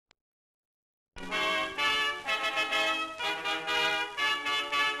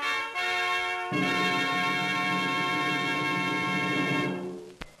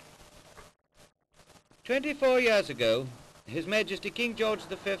24 years ago, His Majesty King George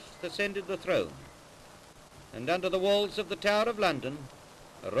V ascended the throne, and under the walls of the Tower of London,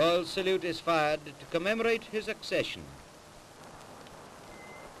 a royal salute is fired to commemorate his accession.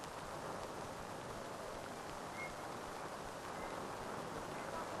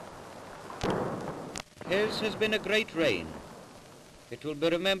 His has been a great reign. It will be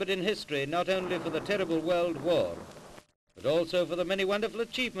remembered in history not only for the terrible World War, but also for the many wonderful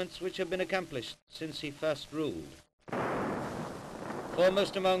achievements which have been accomplished since he first ruled.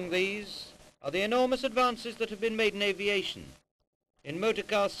 Foremost among these are the enormous advances that have been made in aviation, in motor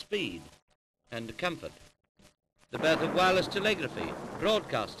car speed and comfort, the birth of wireless telegraphy,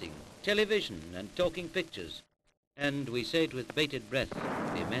 broadcasting, television and talking pictures, and, we say it with bated breath,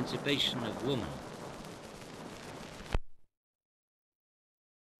 the emancipation of woman.